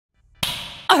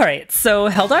Alright, so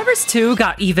Helldivers 2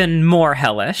 got even more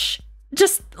hellish.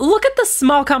 Just look at the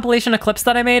small compilation of clips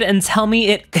that I made and tell me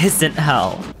it isn't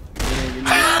hell.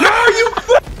 No, you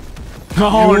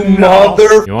Oh, you no.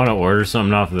 mother. You want to order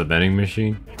something off of the vending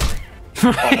machine?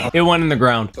 It went in the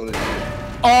ground.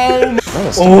 Oh,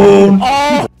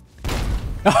 Oh.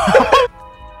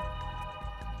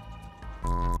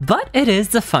 But it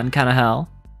is a fun kind of hell.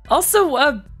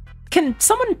 Also, can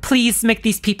someone please make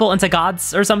these people into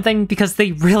gods or something? Because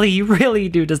they really, really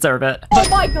do deserve it. Oh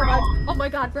my god! Oh my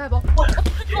god, Rebel!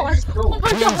 Oh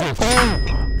my god!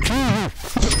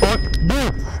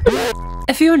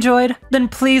 If you enjoyed, then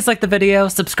please like the video,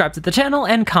 subscribe to the channel,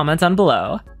 and comment down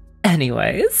below.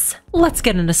 Anyways, let's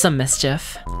get into some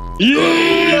mischief.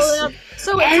 Yes.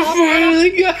 So I it's all finally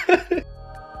got it.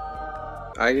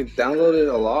 I downloaded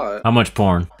a lot. How much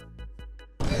porn?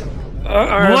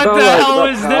 What What the hell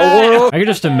is that? I can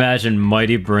just imagine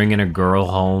Mighty bringing a girl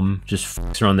home, just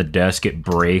fucks her on the desk, it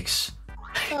breaks.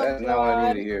 That's not what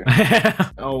I need to hear.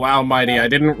 Oh wow, Mighty, I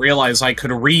didn't realize I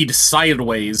could read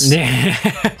sideways.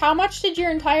 How much did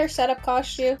your entire setup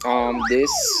cost you?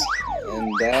 This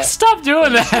and that. Stop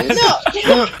doing that!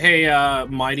 No! Hey,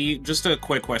 Mighty, just a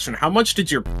quick question. How much did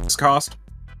your cost?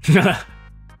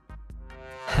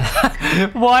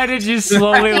 Why did you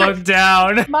slowly look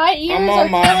down? My ears I'm are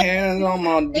on my hands, I'm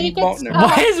on Make deep it button. stop.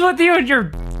 What is with you and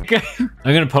your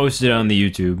I'm gonna post it on the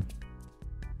YouTube.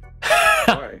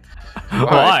 Why?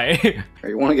 Why? Hey,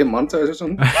 you want to get monetized or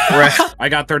something? I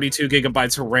got 32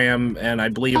 gigabytes of RAM, and I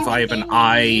believe I have an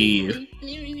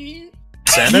i7?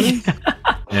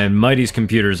 And Mighty's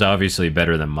computer is obviously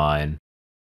better than mine.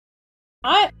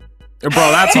 I Bro,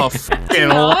 that's a fucking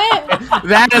not.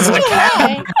 that is a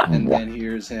cap. And then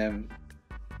here's him.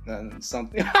 And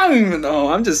something. I don't even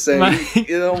know. I'm just saying.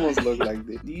 It almost looked like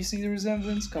this. Do you see the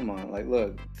resemblance? Come on. Like,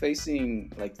 look.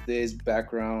 Facing like this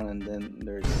background, and then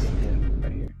there's him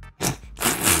right here.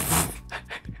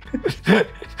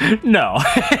 No.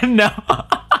 No.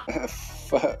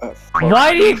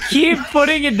 Why do you keep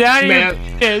putting it down your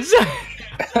face?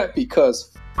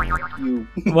 Because you.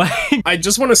 What? I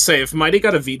just want to say, if Mighty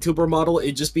got a VTuber model,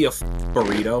 it'd just be a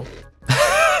burrito.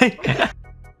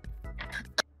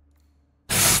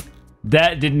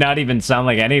 That did not even sound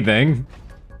like anything.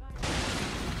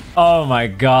 Oh my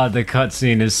god, the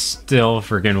cutscene is still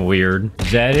freaking weird.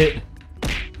 Is that it?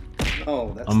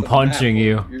 Oh, that's I'm the punching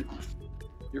map. you.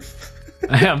 You're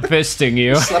I'm fisting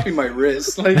you. slapping my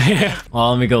wrist. Like.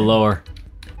 Well, let me go lower.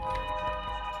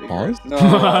 Pause? No.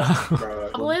 Bro.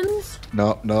 Wins?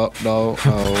 No. Oh,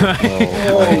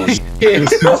 shit.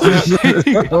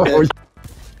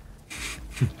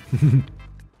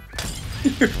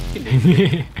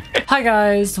 Hi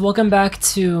guys, welcome back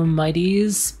to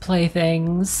Mighty's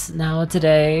Playthings. Now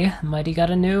today, Mighty got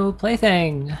a new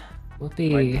plaything.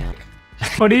 Whoopee.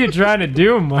 What are you trying to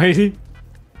do, Mighty?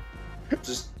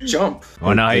 Just jump.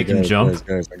 Oh, now you can jump.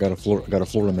 Guys, I got a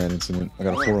Florida man incident. I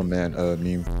got a Florida man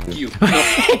meme. You.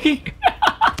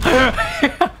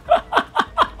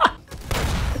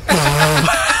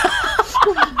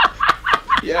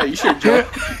 Yeah, you should jump.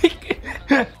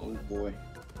 Oh boy.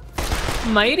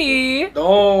 Mighty!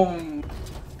 No.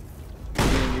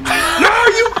 No,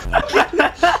 you.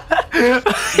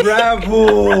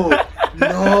 Rebel.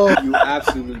 No, you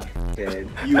absolute dickhead.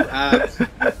 You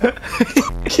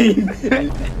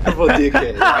Rebel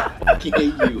dickhead. I fucking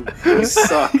hate you. You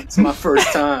suck. It's my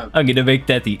first time. I'm gonna make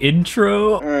that the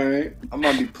intro. Alright, I'm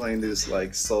gonna be playing this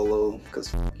like solo, cause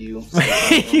fuck you.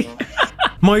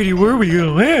 Mighty, where are we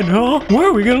gonna land, huh? Where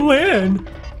are we gonna land?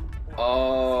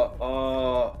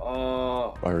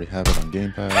 I already have it on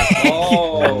Game Pass.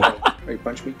 Oh. Hey,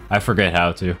 punch me. I forget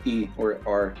how to. E or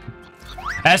R.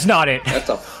 That's not it. That's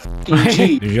a fucking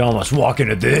G. Did you almost walk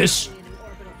into this?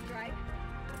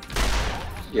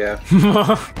 Yeah.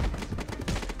 The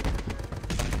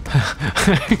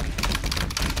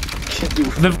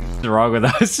f is wrong with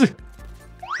us?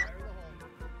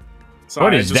 Sorry,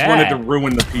 What I is just that? wanted to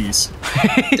ruin the piece.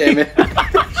 Damn it.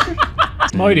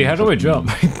 Mighty, how do I jump?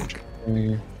 How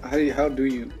do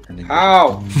you?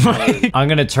 How? I'm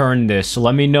gonna turn this, so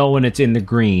let me know when it's in the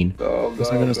green. Go, go, What's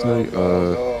I gonna go, say?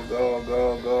 go.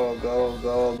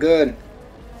 Good.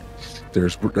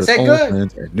 There's Say old good.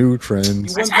 friends and new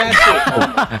trends. You went past it.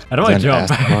 How do I Then jump?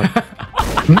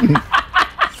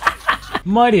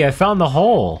 Mighty, I found the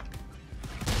hole.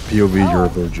 POV, you're a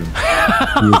virgin.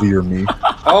 POV, you're me.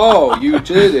 Oh, you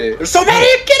did it. There's so many.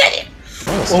 Get it.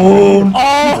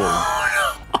 Oh!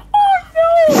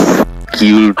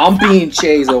 I'm being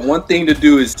chased. The one thing to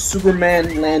do is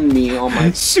Superman land me on my.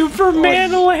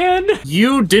 Superman land?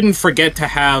 You didn't forget to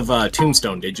have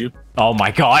Tombstone, did you? Oh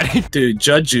my god. Dude,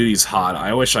 Judge Judy's hot.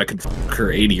 I wish I could fuck her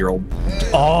 80-year-old.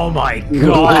 Oh my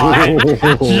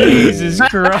god. Jesus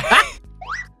Christ.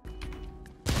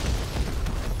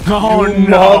 Oh you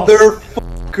no.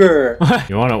 motherfucker!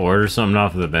 You want to order something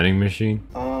off of the vending machine?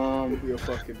 You're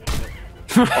fucking.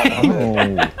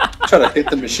 Oh. Try to hit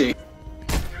the machine.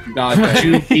 God,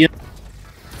 Judy.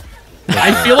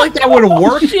 I feel like that would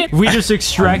work. We just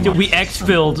extracted, we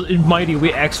X-filled, Mighty,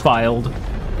 we X-filed.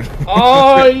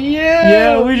 Oh yeah!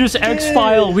 Yeah, we just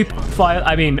X-filed, we filed,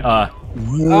 I mean, Oh,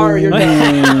 you're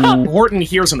done. Horton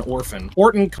here's an orphan.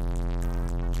 Horton.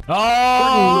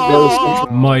 Oh!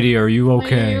 Mighty, are you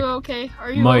okay? Are you okay?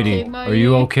 Are you Mighty, okay? are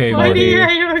you okay, Mighty, Mighty?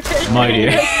 are you okay? Mighty.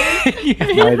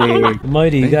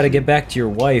 Mighty, you gotta get back to your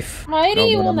wife.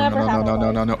 Mighty will never have a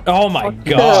wife. No. Oh my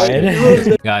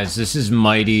god. Guys, this is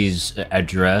Mighty's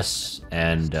address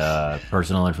and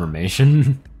personal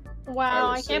information. Wow,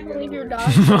 I can't believe you're done.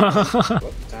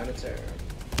 What time to tear?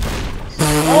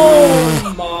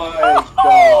 Oh my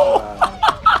god!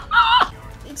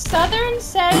 Southern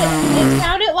said it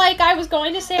sounded like I was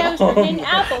going to say I was drinking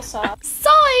applesauce.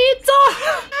 Side!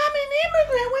 I'm an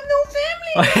immigrant with no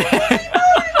family.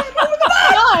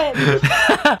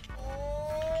 God.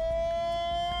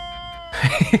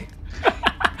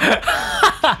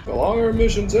 The longer a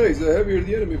mission takes, the heavier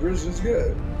the enemy prisoners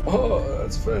get. Oh,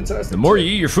 that's fantastic. The more you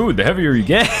eat your food, the heavier you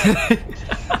get.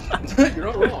 You're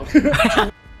not wrong.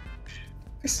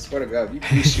 I swear to God, you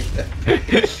please shoot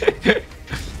that.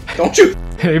 Don't you?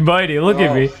 Hey, Mighty, look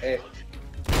at me. Hey.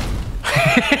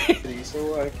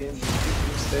 So I can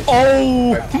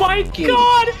Oh my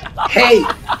god! Hey!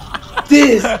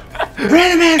 This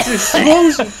random ass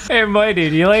explosion! Hey, Mighty,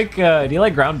 do you like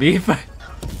ground beef?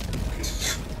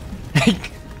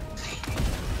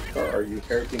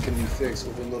 Everything can be fixed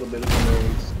with a little bit of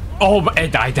noise. Oh,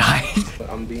 and I died.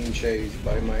 I'm being chased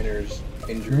by miners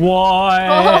injured.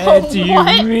 What do you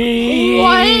what?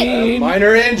 mean?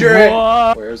 Minor injury!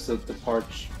 What? Where's the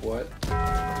parch? What?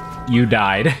 You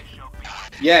died.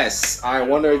 Yes, I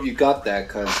wonder if you got that,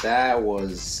 cause that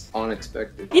was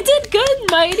unexpected. You did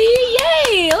good, Mighty!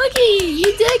 Yay! Looky,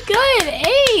 you did good!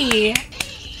 Hey!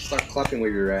 Start clapping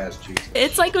with your ass, Jesus.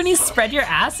 It's like when you spread your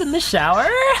ass in the shower.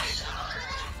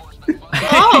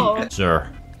 Oh. Sir,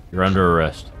 you're under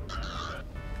arrest.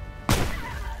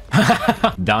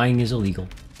 Dying is illegal.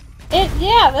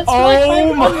 Yeah, that's Oh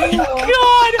like my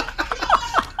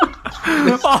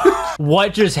god!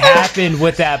 What just happened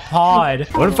with that pod?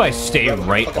 What if I stay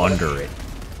right under it?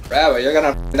 Bravo, you're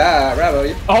gonna die,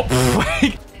 Bravo. Oh,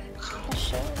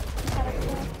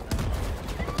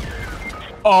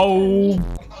 oh,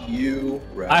 You,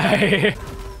 Bravo.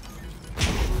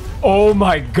 oh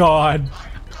my god.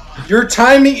 Your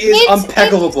timing is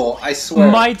impeccable, I swear.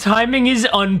 My timing is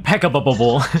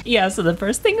impeccable. Yeah, so the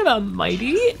first thing about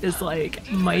Mighty is like,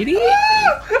 Mighty?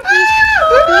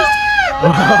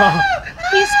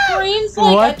 He screams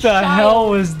like What a the child. hell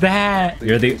was that?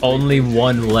 You're the only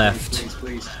one left.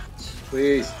 Please,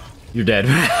 please. You're dead.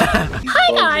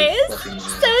 Hi guys!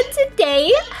 So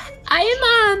today,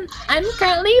 I'm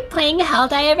currently playing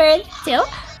Helldivers 2.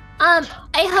 I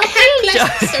hope you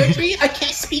enjoy- surgery. I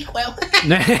can't speak well.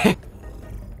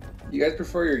 You guys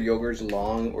prefer your yogurts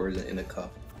long or is it in a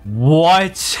cup?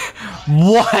 What?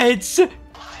 What?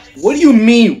 What do you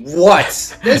mean,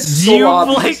 what? That's Do you so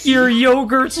obvious. like your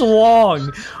yogurts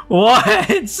long? What?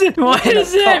 What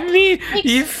does that mean?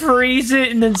 You freeze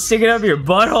it and then stick it up your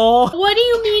butthole? What do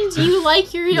you mean, do you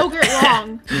like your yogurt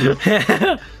long?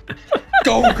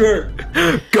 Go-gurt.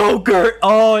 Go-gurt.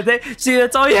 Oh, see,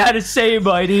 that's all you had to say,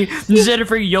 Mighty. Instead of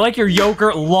freaking, you like your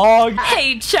yogurt long?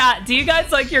 Hey chat, do you guys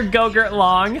like your Go-gurt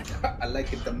long? I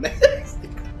like it domestic.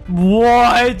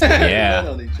 What? Land Yeah.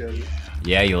 on each other.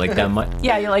 Yeah, you like that much?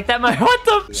 Yeah, you like that much? What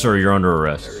the? Sir, you're under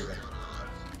arrest. There we go.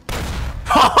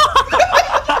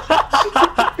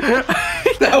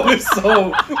 That was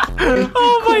so.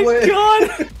 Oh my quick.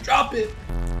 god! Drop it.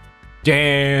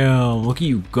 Damn, look at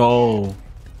you go.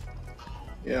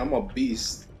 Yeah, I'm a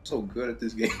beast. I'm so good at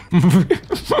this game.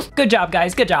 Good job,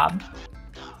 guys, good job.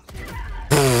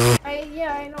 Yeah,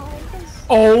 I know.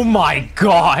 Oh my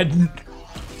god.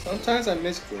 Sometimes I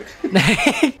misclick.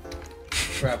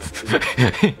 Crap.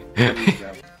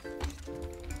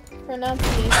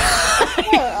 Pronunciation.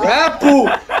 Rapu!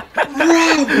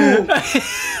 Rapu!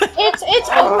 It's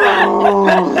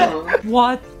open.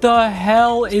 What the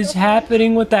hell is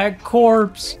happening with that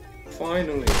corpse?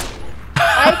 Finally.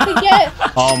 I forget.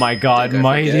 Oh my god, Think I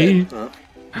Mighty. forget,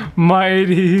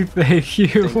 Mighty, thank Think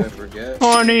you. I forget.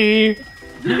 Honey.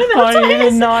 Honey, you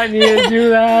did not need to do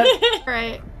that.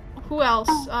 Right. Who else?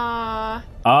 Oh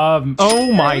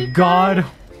my god.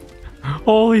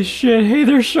 Holy shit. Hey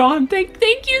there, Sean.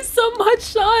 Thank you so much,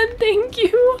 Sean. Thank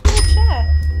you. Chat.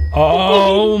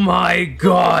 Oh my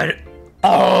god.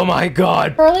 Oh my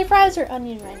god. Curly fries or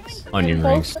onion rings? Onion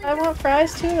rings. I want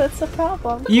fries too, that's the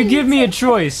problem. You give me a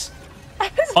choice.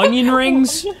 Onion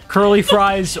rings, curly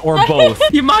fries, or both.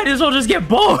 You might as well just get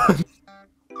both.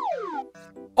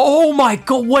 Oh my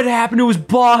god, what happened to his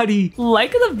body?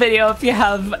 Like the video if you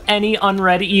have any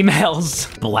unread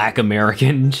emails. Black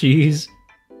American cheese.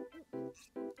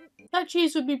 That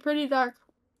cheese would be pretty dark.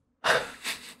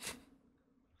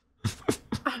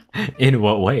 In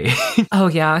what way? Oh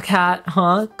yeah, cat,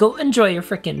 huh? Go enjoy your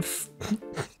frickin'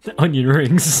 onion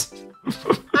rings.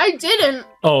 I didn't.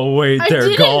 Oh wait,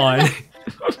 they're gone.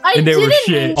 And they were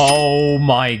shit. Oh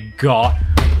my god.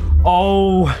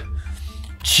 Oh,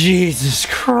 Jesus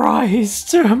Christ.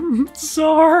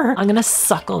 Czar. I'm gonna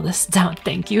suckle this down.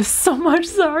 Thank you so much,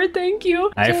 Czar. Thank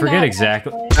you. I forget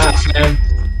exactly.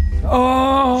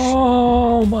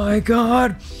 Oh my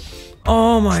god.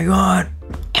 Oh my god.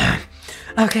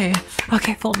 Okay,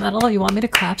 Full Metal, you want me to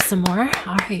clap some more?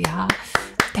 Alright, yeah.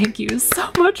 Thank you so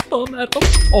much, Full Metal.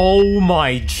 Oh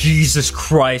my Jesus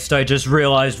Christ, I just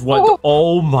realized what—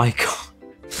 oh my god.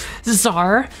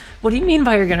 Czar, what do you mean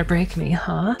by you're gonna break me,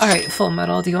 huh? Alright, Full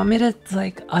Metal, do you want me to,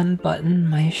 like, unbutton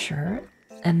my shirt?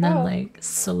 And then, like,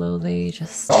 slowly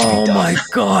just— oh my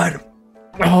god.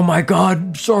 Oh my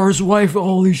god, Czar's wife,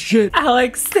 holy shit.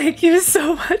 Alex, thank you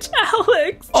so much,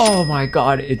 Alex. Oh my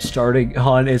god, it's starting,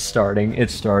 hon, it's starting,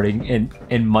 and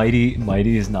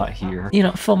Mighty is not here. You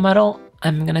know, Full Metal,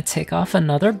 I'm gonna take off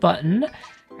another button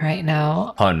right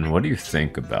now. Hun, what do you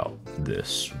think about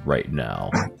this right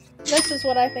now? This is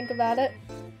what I think about it.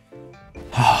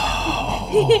 Okay,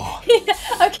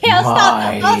 I'll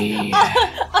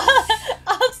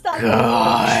stop.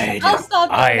 God, I'll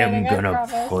stop. I am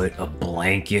gonna put a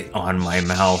blanket on my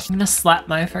mouth. I'm gonna slap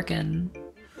my frickin'—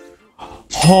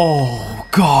 oh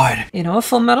god. You know what,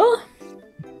 Full Metal?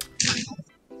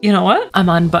 You know what? I'm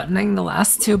unbuttoning the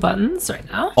last two buttons right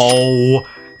now. Oh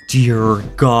dear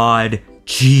god,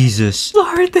 Jesus.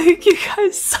 Czar, thank you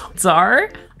guys so—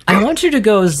 Czar, I want you to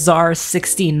go Czar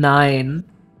 69.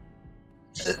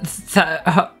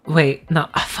 Wait, no,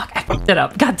 oh, fuck, I fucked it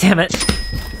up. God damn it.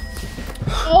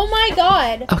 Oh my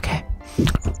god. Okay.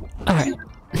 Alright.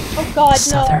 Oh god,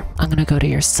 Southern, no. I'm gonna go to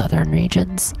your southern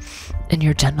regions in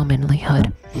your gentlemanly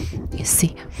hood. You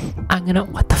see, I'm gonna—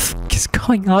 what the fuck is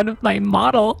going on with my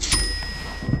model?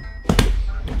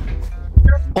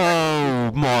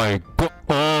 Oh my god.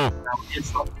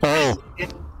 Oh,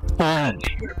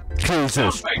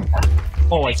 Jesus.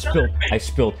 Oh, I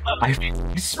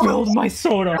spilled my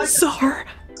soda. Czar,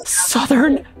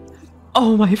 Southern.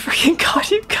 Oh my freaking god,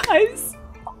 you guys.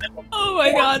 Oh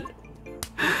my god.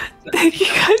 Thank you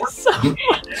guys so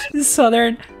much.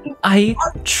 Southern, I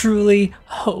truly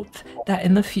hope that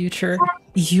in the future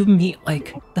you meet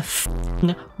like the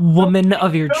f***ing woman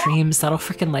of your dreams that'll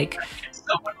freaking like—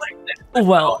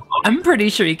 well, I'm pretty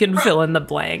sure you can fill in the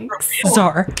blanks.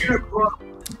 Czar,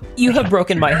 you have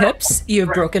broken my hips, you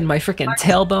have broken my freaking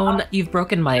tailbone, you've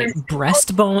broken my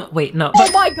breastbone. Wait, no. Oh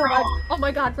my god! Oh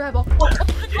my god, Rebel! Oh my god!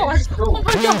 Oh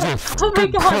my god! Oh my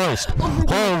god!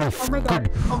 Oh my god!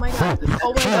 Oh my god! Oh my god!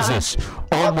 Jesus!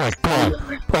 Oh my god!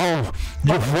 Oh,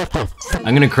 you what the f—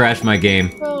 I'm gonna crash my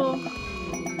game. Bro.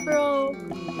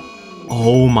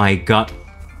 Oh my god.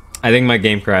 I think my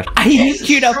game crashed. I need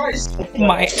you to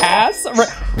my ass.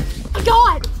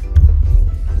 God!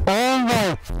 oh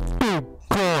my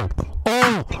god!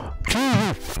 Oh,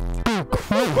 Jesus!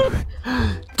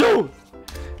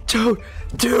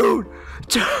 Dude!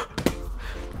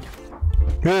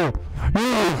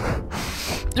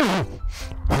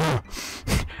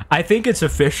 I think it's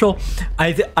official.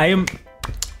 I am—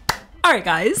 alright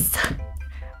guys.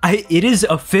 It is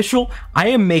official. I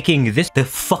am making this the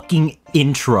fucking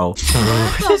intro.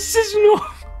 This is no—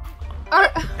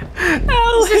 Alex!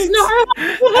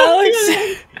 Alex!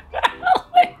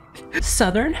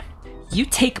 Southern, you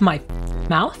take my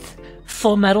mouth.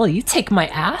 Full Metal, you take my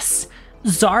ass.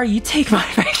 Czar, you take my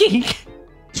freaking—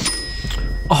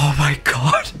 oh my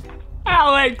god.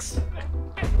 Alex!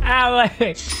 Oh my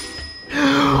god!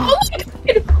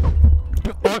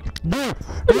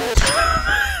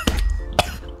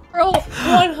 Bro,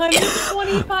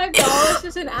 $125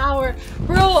 is an hour.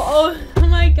 Bro, oh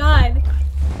my god.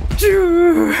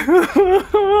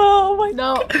 Oh my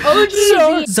No. god. Oh,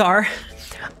 So, Czar,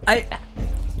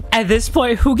 at this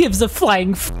point, who gives a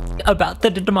flying f about the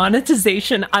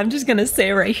demonetization? I'm just gonna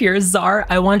say right here, Czar,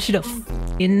 I want you to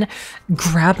f***ing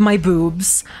grab my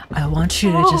boobs. I want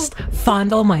you to just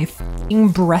fondle my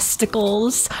f***ing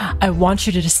breasticles. I want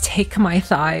you to just take my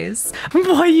thighs.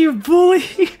 Boy, you bully.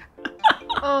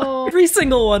 Oh. Every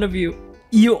single one of you.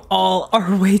 You all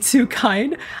are way too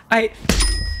kind.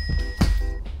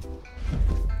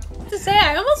 To say,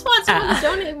 I almost want someone to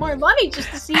donate more money just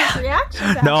to see his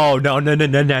reaction. No.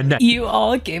 You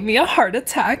all gave me a heart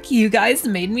attack. You guys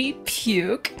made me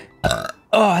puke.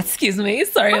 Oh, excuse me.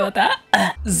 Sorry about that.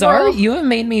 Zar, you have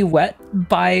made me wet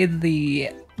by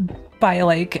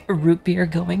like root beer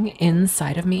going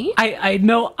inside of me. I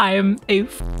know I am a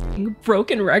f***ing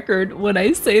broken record when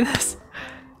I say this.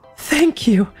 Thank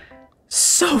you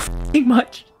so f***ing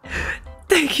much.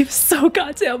 Thank you so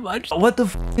goddamn much. What the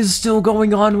f is still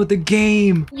going on with the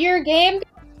game? Your game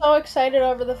got so excited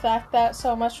over the fact that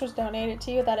so much was donated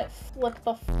to you that it flipped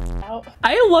the f out.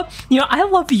 I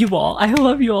love you all. I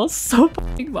love you all so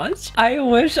fucking much. I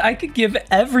wish I could give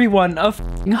everyone a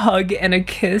fucking hug and a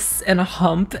kiss and a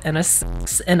hump and a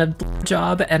sex and a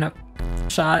job and a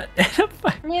shot and a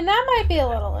I mean, that might be a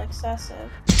little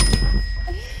excessive.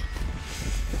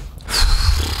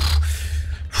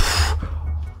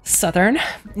 Southern,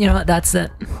 you know what, that's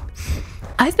it.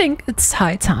 I think it's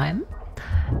high time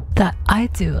that I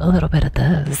do a little bit of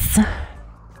this.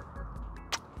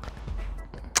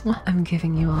 I'm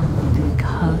giving you all a big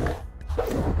hug.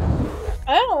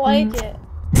 I don't like it.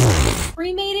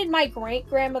 Cremated my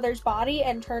great-grandmother's body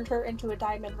and turned her into a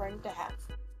diamond ring to have.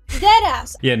 Dead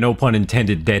ass! Yeah, no pun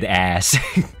intended, dead ass.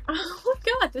 Oh my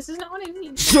god, this is not what I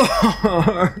mean.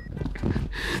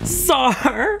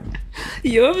 Sar,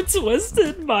 you have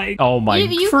twisted my... Oh my...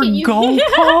 You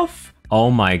Golkoff? Oh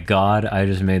my god, I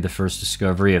just made the first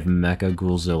discovery of Mecha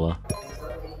Ghoulzilla.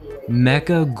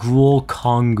 Mecha Ghoul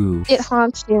Kongu. It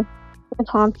haunts you. It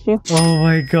haunts you. Oh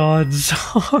my god,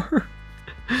 Zar.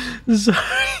 Zar.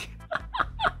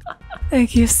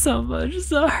 Thank you so much,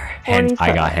 Zar.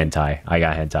 I got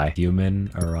hentai. Human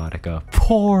erotica.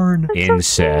 Porn.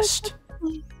 Incest.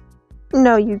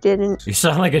 No, you didn't. You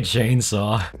sound like a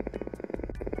chainsaw.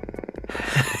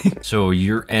 So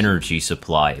your energy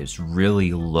supply is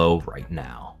really low right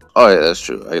now. Oh yeah, that's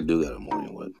true. I do got a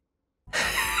morning wood.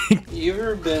 You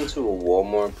ever been to a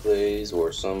Walmart place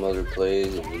or some other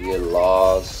place and you get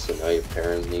lost and now your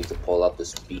parents need to pull out the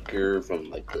speaker from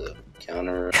like the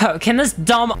counter? Can this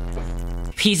dumb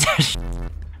piece of shit...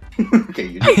 Okay,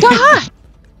 you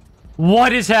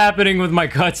What is happening with my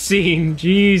cutscene?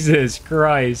 Jesus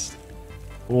Christ.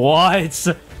 What?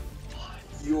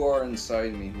 You are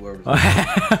inside me, whoever's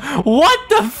What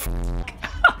the f?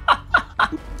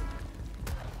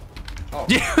 Oh,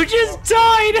 You just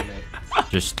died!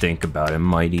 Just think about it,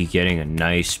 Mighty getting a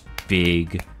nice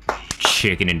big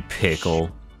chicken and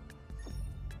pickle.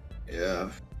 Yeah,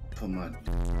 come on.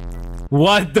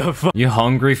 What the fuck? You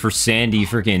hungry for sandy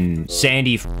freaking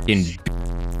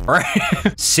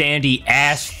sandy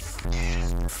ass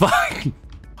fuck.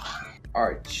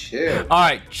 Alright, chill.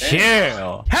 Alright,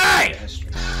 chill. Hey!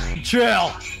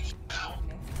 Chill!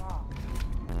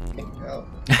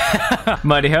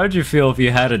 Mighty, how'd you feel if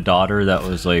you had a daughter that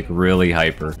was like really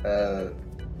hyper? I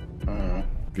don't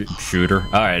know. Shooter?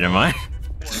 Alright, am I?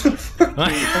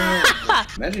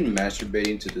 Imagine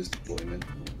masturbating to this deployment.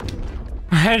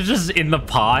 Just in the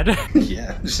pod?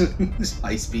 Yeah, just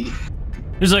high speed.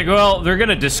 He's like, well, they're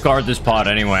gonna discard this pod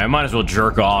anyway. I might as well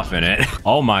jerk off in it.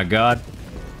 Oh my god.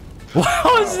 What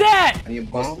was that? I need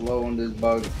to bust a load on this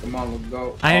bug. Come on, let's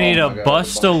go. I need to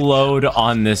bust a load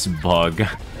on this bug.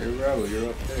 Hey, Rebel, you're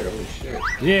up there. Holy shit.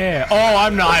 Yeah. Oh,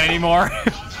 I'm not anymore.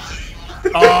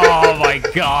 Oh my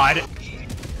god.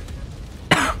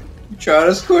 You tried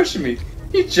to squish me.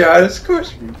 You tried to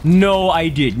squish me. No, I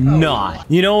did not.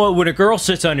 You know what? When a girl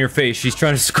sits on your face, she's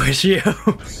trying to squish you.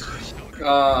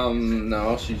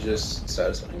 No, she's just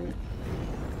satisfying me.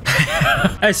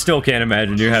 I still can't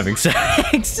imagine you having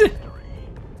sex.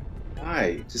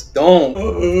 Why? Just don't.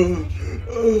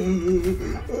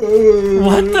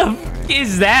 What the f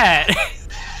is that?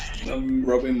 I'm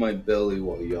rubbing my belly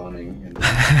while yawning. And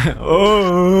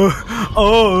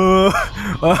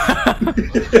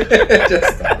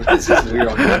just stop. This is weird.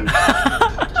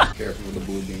 Careful with the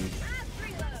blue beam.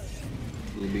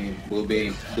 Blue beam. Blue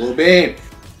beam. Blue beam.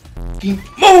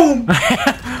 Move!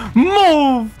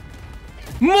 Move!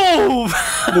 Move!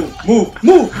 Move! Move!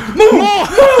 Move! Move!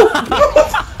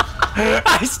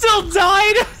 I still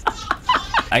died!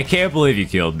 I can't believe you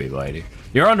killed me, Mighty.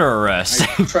 You're under arrest.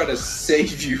 I try to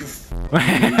save you.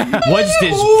 What's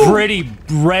this pretty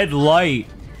red light?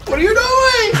 What are you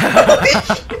doing?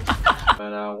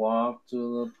 When I walk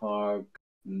to the park,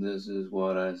 this is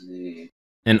what I see.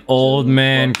 An old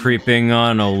man creeping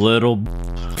on a little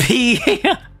pea.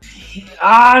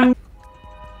 I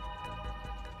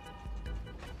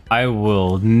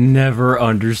will never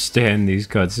understand these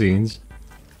cutscenes.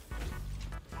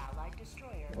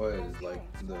 What is like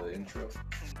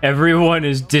Everyone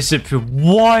is disappeared.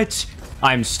 What?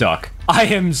 I'm stuck. I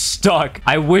am stuck.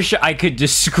 I wish I could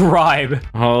describe.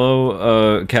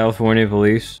 Hello, California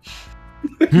police.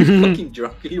 You fucking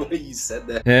drunk when you said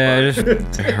that. Yeah, I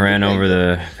just ran over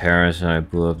the parents and I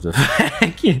blew up the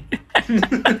vacuum.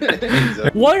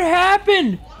 What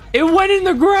happened? It went in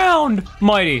the ground.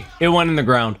 Mighty, it went in the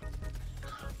ground.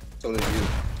 So did you.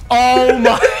 Oh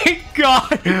my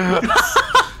god.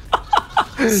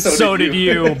 So did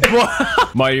you.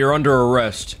 Mighty, you're under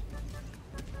arrest.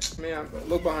 Man,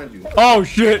 look behind you. Oh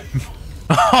shit.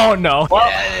 Oh no.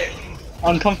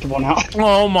 Uncomfortable now.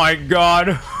 Oh my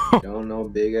god. Don't know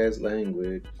big ass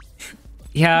language.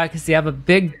 Yeah, because you have a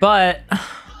big butt.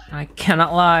 I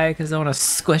cannot lie, because I want to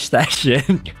squish that shit.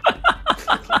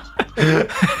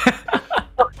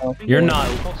 You're not.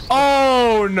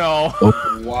 Oh no.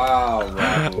 Wow,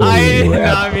 Rob. I did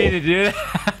not mean to do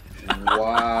that.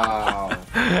 Wow.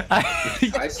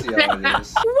 I see how it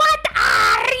is. What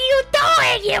are you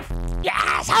doing, you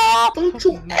asshole? Don't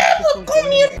you ever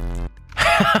come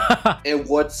here. And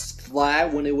what's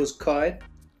flat when it was cut?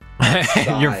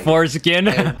 Your foreskin,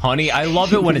 honey. I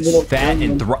love it when it's fat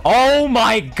and oh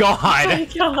my god!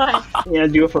 God. Yeah,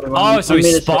 do it for the Oh, so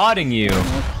he's spotting you.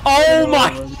 Oh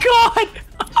my god!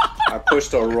 I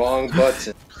pushed the wrong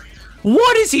button.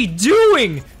 What is he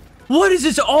doing? What is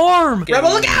his arm? Rebel,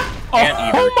 look out!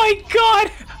 Oh my god!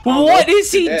 What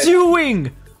is he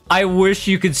doing? I wish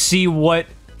you could see what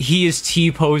he is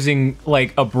T-posing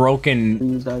like a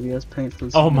broken.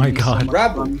 Oh my god!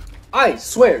 Rebel. I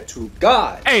swear to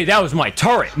God. Hey, that was my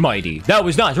turret, Mighty. That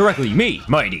was not directly me,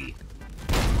 Mighty.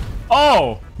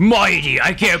 Oh, Mighty,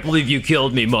 I can't believe you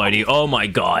killed me, Mighty. Oh my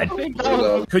god.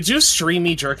 Could you stream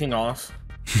me jerking off?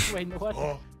 Wait,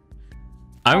 what?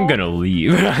 I'm gonna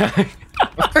leave.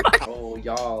 Oh,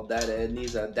 y'all, that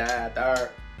needs a adapter.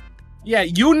 Yeah,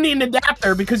 you need an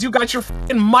adapter because you got your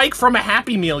fucking mic from a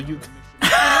Happy Meal, you...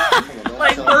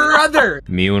 My brother!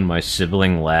 Me when my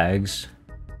sibling lags.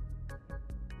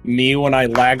 Me when I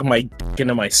lag my dick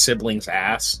into my sibling's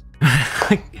ass.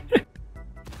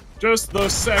 Just the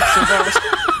sex of us.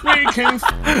 We can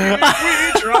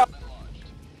if we try.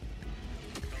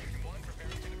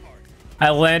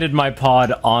 I landed my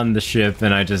pod on the ship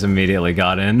and I just immediately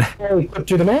got in. I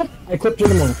clipped you the map. I clipped you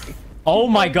the map. Oh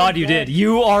my god, you did.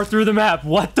 You are through the map.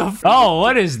 What the f- Oh,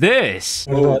 what is this?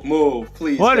 Move,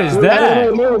 please. What is God.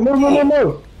 that?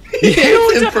 No.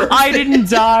 I didn't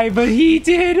die, but he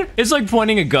did. It's like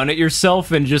pointing a gun at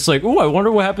yourself and just like, oh, I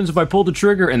wonder what happens if I pull the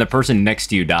trigger and the person next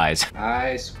to you dies.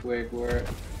 Nice, Squidward.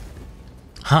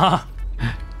 Ha!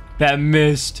 That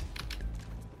missed.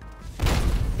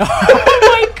 Oh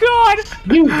my god!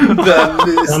 That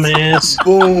missed. Dumbass.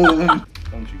 Boom.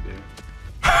 Don't you dare.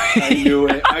 I knew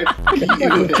it. I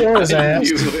knew it. I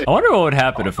knew it. I wonder what would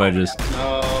happen if I just...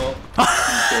 No.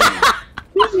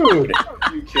 Dude.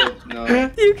 You killed.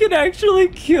 No. You can actually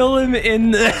kill him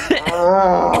in the...